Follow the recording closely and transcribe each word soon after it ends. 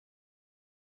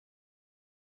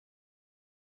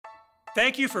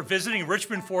Thank you for visiting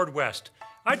Richmond Ford West.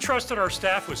 I trust that our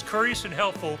staff was courteous and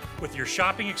helpful with your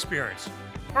shopping experience.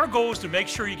 Our goal is to make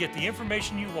sure you get the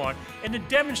information you want and to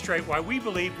demonstrate why we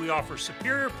believe we offer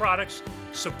superior products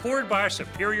supported by a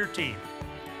superior team.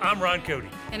 I'm Ron Kody.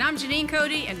 And I'm Jeanine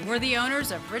Kody, and we're the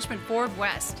owners of Richmond Ford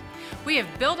West. We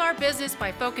have built our business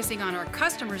by focusing on our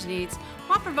customers' needs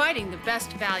while providing the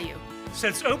best value.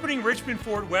 Since opening Richmond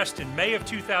Ford West in May of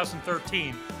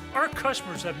 2013, our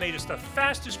customers have made us the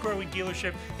fastest growing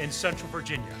dealership in Central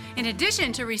Virginia. In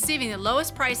addition to receiving the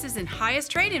lowest prices and highest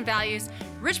trade-in values,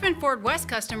 Richmond Ford West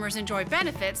customers enjoy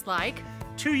benefits like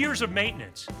 2 years of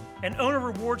maintenance, an owner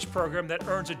rewards program that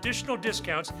earns additional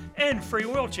discounts and free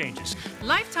oil changes,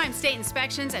 lifetime state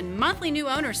inspections and monthly new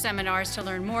owner seminars to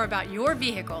learn more about your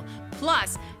vehicle,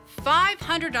 plus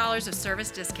 $500 of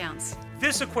service discounts.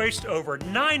 This equates to over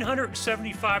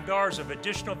 $975 of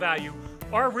additional value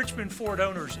our Richmond Ford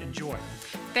owners enjoy.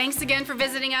 Thanks again for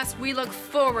visiting us. We look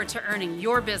forward to earning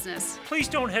your business. Please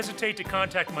don't hesitate to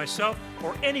contact myself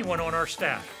or anyone on our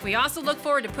staff. We also look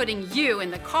forward to putting you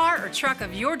in the car or truck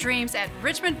of your dreams at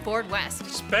Richmond Ford West.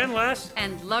 Spend less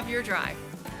and love your drive.